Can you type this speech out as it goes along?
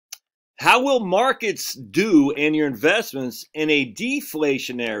How will markets do and your investments in a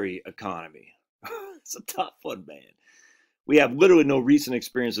deflationary economy? It's a tough one, man. We have literally no recent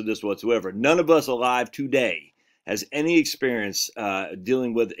experience of this whatsoever. None of us alive today has any experience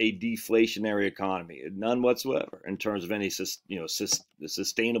dealing with a deflationary economy. None whatsoever in terms of any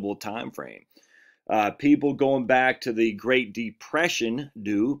sustainable time frame. People going back to the Great Depression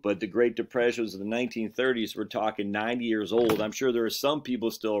do, but the Great Depression was in the 1930s. We're talking 90 years old. I'm sure there are some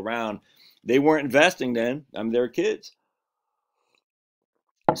people still around. They weren't investing then. I mean, they were kids.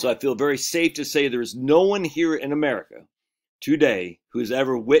 So I feel very safe to say there's no one here in America today who's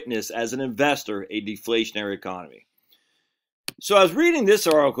ever witnessed as an investor a deflationary economy. So I was reading this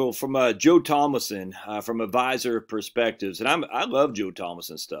article from Joe Thomason from Advisor Perspectives, and I love Joe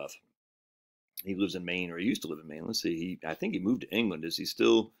Thomason's stuff. He lives in Maine, or he used to live in Maine. Let's see. I think he moved to England. Does he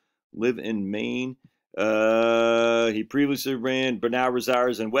still live in Maine? He previously ran, but now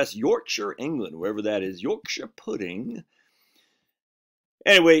resides in West Yorkshire, England, wherever that is. Yorkshire pudding.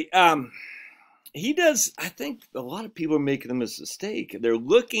 Anyway, he does, I think a lot of people are making a mistake. They're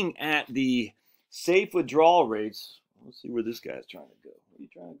looking at the safe withdrawal rates. Let's see where this guy's trying to go. Where are you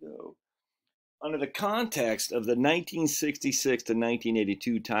trying to go? Under the context of the 1966 to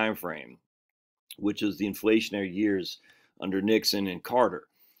 1982 time frame, which is the inflationary years under Nixon and Carter.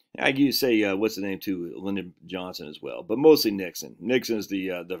 I could say, what's the name too, Lyndon Johnson as well, but mostly Nixon. Nixon is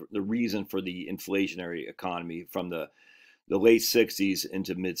the reason for the inflationary economy from the late 60s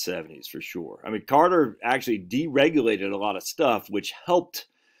into mid 70s for sure. I mean, Carter actually deregulated a lot of stuff, which helped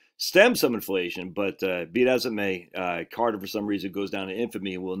stem some inflation, but be it as it may, Carter for some reason goes down to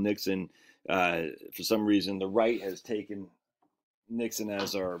infamy. Well, Nixon, for some reason, the right has taken Nixon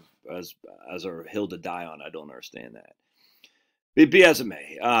as our hill to die on. I don't understand that. Be as it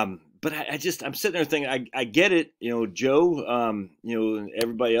may. But I'm sitting there thinking, I get it, Joe, and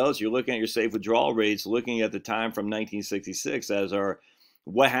everybody else, you're looking at your safe withdrawal rates, looking at the time from 1966 as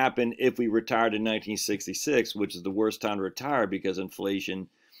what happened if we retired in 1966, which is the worst time to retire because inflation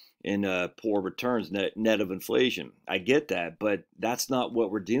and poor returns, net of inflation. I get that, but that's not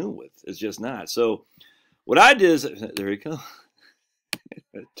what we're dealing with. It's just not. So what I did is, there you go.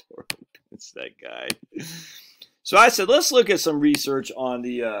 It's that guy. So I said, let's look at some research on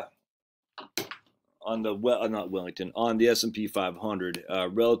the S&P 500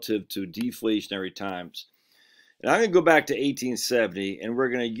 relative to deflationary times. And I'm going to go back to 1870, and we're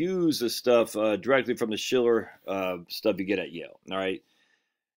going to use this stuff directly from the Schiller stuff you get at Yale. All right.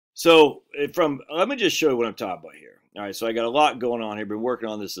 So let me just show you what I'm talking about here. All right. So I got a lot going on here. Been working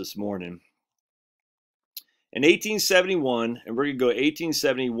on this morning. In 1871, and we're going to go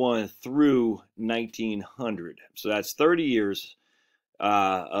 1871 through 1900. So that's 30 years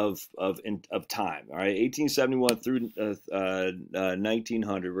of time. All right, 1871 through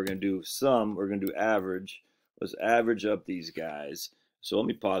 1900. We're going to do average. Let's average up these guys. So let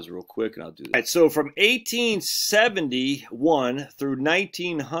me pause real quick and I'll do that. All right, so from 1871 through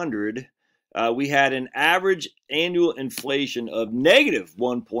 1900, we had an average annual inflation of negative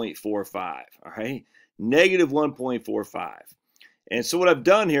 1.45. All right. Negative 1.45. And so what I've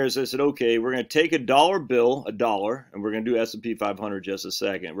done here is I said, okay, we're going to take a dollar bill, and we're going to do S&P 500 just a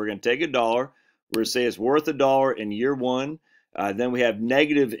second. We're going to take $1. We're going to say it's worth $1 in year one. Then we have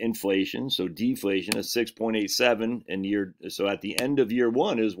negative inflation, so deflation is 6.87 in year. So at the end of year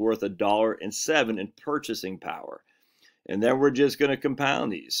one is worth $1.07 in purchasing power. And then we're just going to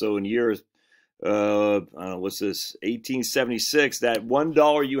compound these. So in years I don't know, what's this, 1876, that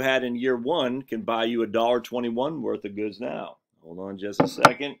 $1 you had in year one can buy you $1.21 worth of goods now. Hold on just a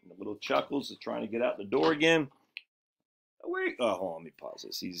second. The little Chuckles is trying to get out the door again. Hold on, let me pause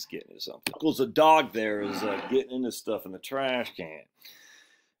this. He's getting into something. Chuckles, the dog there, is getting into stuff in the trash can.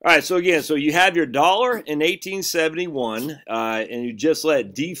 All right, so again, so you have your dollar in 1871, and you just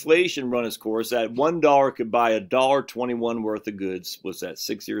let deflation run its course. That $1 could buy $1.21 worth of goods. What's that,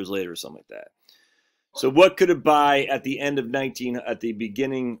 6 years later or something like that? So what could it buy at the end of at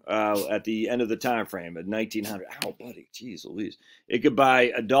the end of the time frame at 1900? Ow, buddy, jeez Louise. It could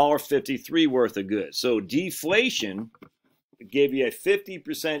buy $1.53 worth of goods. So deflation gave you a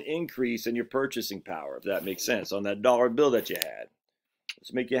 50% increase in your purchasing power, if that makes sense, on that dollar bill that you had.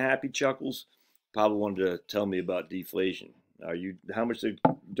 Let's make you happy, Chuckles. Probably wanted to tell me about deflation. How much did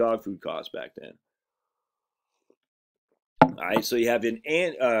dog food cost back then? All right, so you have an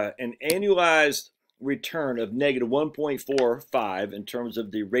annualized return of negative 1.45 in terms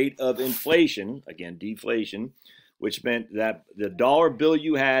of the rate of inflation, again, deflation, which meant that the dollar bill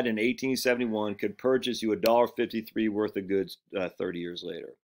you had in 1871 could purchase you $1.53 worth of goods 30 years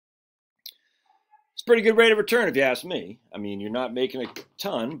later. It's a pretty good rate of return if you ask me. I mean, you're not making a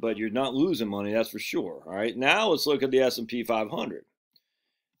ton, but you're not losing money, that's for sure. All right, now let's look at the S&P 500.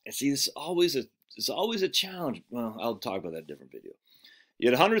 And see, it's always a challenge. Well, I'll talk about that in a different video.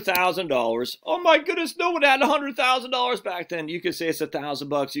 You had $100,000. Oh my goodness, no one had $100,000 back then. You could say it's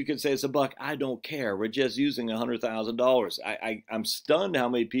 $1,000. You could say it's $1. I don't care. We're just using $100,000. I'm stunned how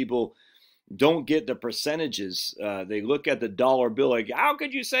many people don't get the percentages. They look at the dollar bill like, how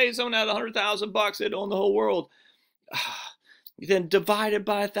could you say someone had $100,000? They'd own the whole world. Then divide it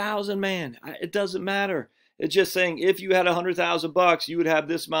by 1,000, man. It doesn't matter. It's just saying if you had $100,000, you would have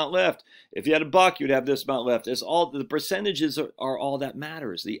this amount left. If you had $1, you'd have this amount left. It's all the percentages are all that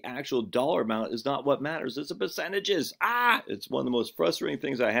matters. The actual dollar amount is not what matters. It's the percentages. It's one of the most frustrating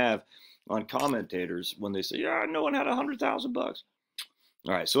things I have on commentators when they say, yeah, no one had $100,000. All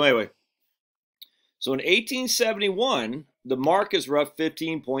right. So anyway, so in 1871, the markets were up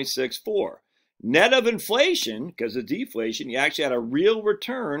 15.64. Net of inflation, because of deflation, you actually had a real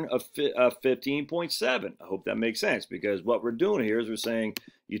return of 15.7. I hope that makes sense, because what we're doing here is we're saying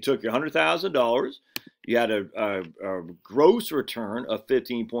you took your $100,000, you had a gross return of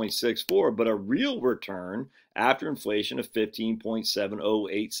 15.64, but a real return after inflation of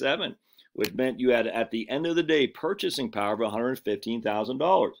 15.7087, which meant you had, at the end of the day, purchasing power of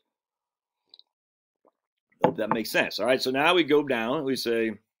 $115,000. Hope that makes sense. All right, so now we go down, we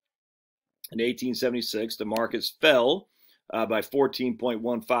say, in 1876, the markets fell by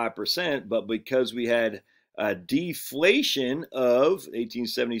 14.15%, but because we had a deflation of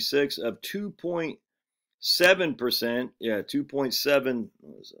 1876 of 2.7%,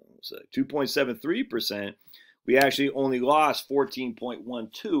 2.73%, we actually only lost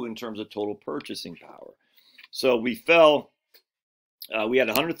 14.12 in terms of total purchasing power. So we fell. We had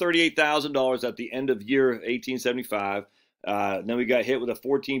 $138,000 at the end of year 1875. Then we got hit with a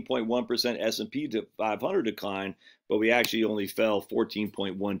 14.1% S&P 500 decline, but we actually only fell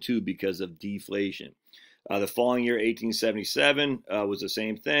 14.12 because of deflation. The following year, 1877, was the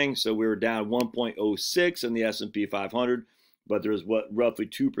same thing. So we were down 1.06 in the S&P 500, but there was roughly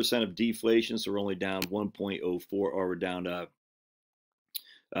 2% of deflation, so we're only down 1.04, or we're down to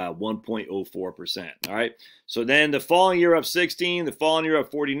 1.04%. All right. So then the following year up 16, the following year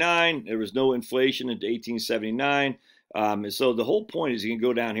up 49. There was no inflation into 1879. And so the whole point is you can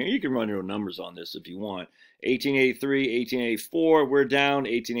go down here. You can run your own numbers on this if you want. 1883, 1884, we're down.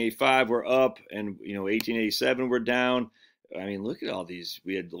 1885, we're up. And, 1887, we're down. I mean, look at all these.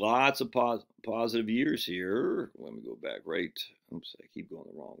 We had lots of positive years here. Let me go back right. Oops, I keep going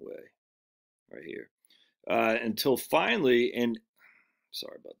the wrong way. Right here. Until finally,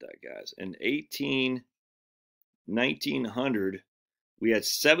 sorry about that, guys. In 1900, we had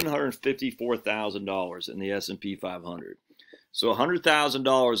 $754,000 in the S&P 500. So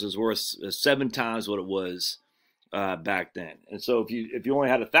 $100,000 is worth 7 times what it was back then. And so if you only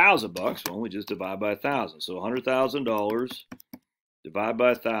had $1,000, well, we just divide by 1,000. So $100,000 divided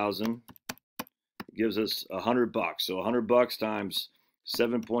by 1,000 gives us $100. So $100 times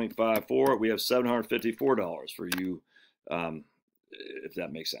 7.54, we have $754 for you, if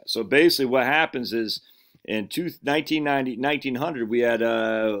that makes sense. So basically, what happens is, in 1900, we had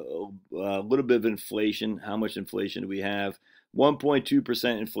a little bit of inflation. How much inflation do we have?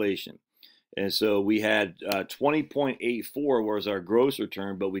 1.2% inflation. And so we had 20.84 was our gross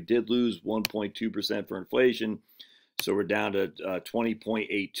return, but we did lose 1.2% for inflation. So we're down to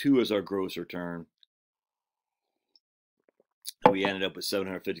 20.82 as our gross return. And we ended up with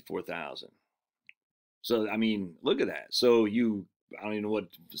 754,000. So, I mean, look at that. So I don't even know what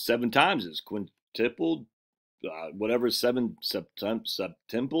 7 times is. Quintupled, whatever, 7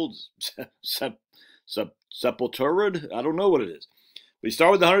 septempled, sepulturid. I don't know what it is. But you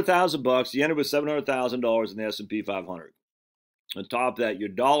start with $100,000. You end up with $700,000 in the S&P 500. On top of that, your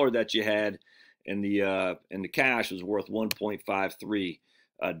dollar that you had in the cash was worth $1.53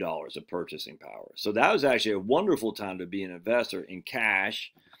 of purchasing power. So that was actually a wonderful time to be an investor in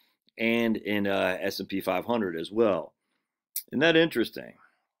cash and in S&P 500 as well. Isn't that interesting?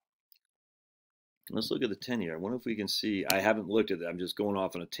 Let's look at the 10-year. I wonder if we can see. I haven't looked at that. I'm just going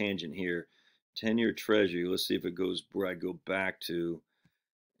off on a tangent here. 10-year Treasury. Let's see if it goes where I go back to.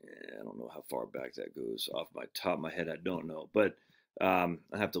 I don't know how far back that goes. Off my top of my head, I don't know. But I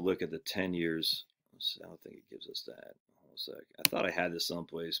have to look at the 10 years. I don't think it gives us that. Hold a sec. I thought I had this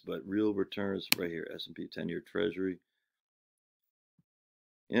someplace, but real returns right here. S&P 10-year Treasury.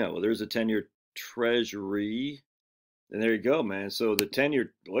 Yeah, well, there's a 10-year Treasury. And there you go, man. So the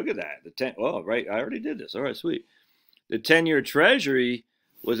 10-year, look at that. Oh, right. I already did this. All right, sweet. The 10-year Treasury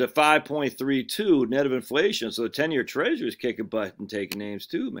was at 5.32 net of inflation. So the 10-year Treasury is kicking butt and taking names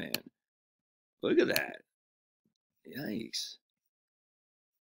too, man. Look at that. Yikes.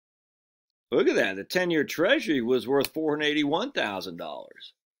 Look at that. The 10-year Treasury was worth $481,000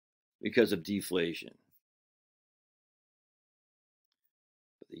 because of deflation.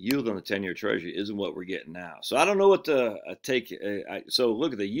 But the yield on the 10-year Treasury isn't what we're getting now. So I don't know what to take. So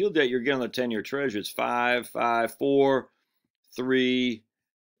look at the yield that you're getting on the 10-year Treasury. It's 5, 5, 4, 3.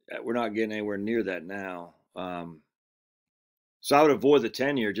 We're not getting anywhere near that now. So I would avoid the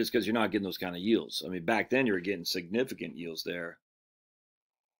 10-year just because you're not getting those kind of yields. I mean, back then you were getting significant yields there.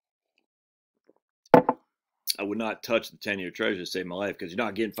 I would not touch the 10-year Treasury to save my life because you're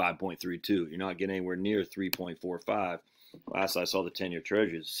not getting 5.32. You're not getting anywhere near 3.45. Last I saw the 10-year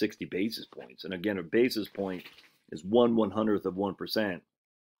Treasury is 60 basis points. And again, a basis point is 1/100th of 1%.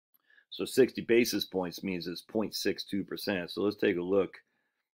 So 60 basis points means it's 0.62%. So let's take a look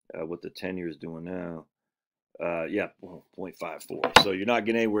at what the 10-year is doing now. Yeah, 0.54. So you're not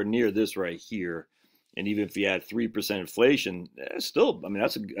getting anywhere near this right here. And even if you had 3% inflation, it's still, I mean,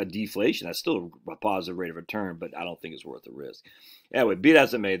 that's a deflation. That's still a positive rate of return, but I don't think it's worth the risk. Anyway, be that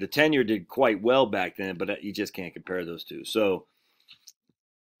as it may, the 10-year did quite well back then, but you just can't compare those two. So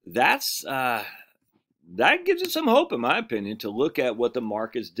that's that gives us some hope, in my opinion, to look at what the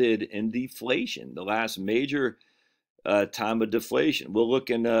markets did in deflation, the last major time of deflation. We'll look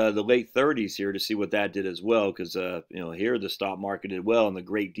in the late 30s here to see what that did as well, because here the stock market did well and the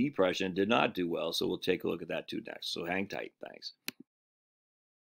Great Depression did not do well. So we'll take a look at that too next. So hang tight. Thanks.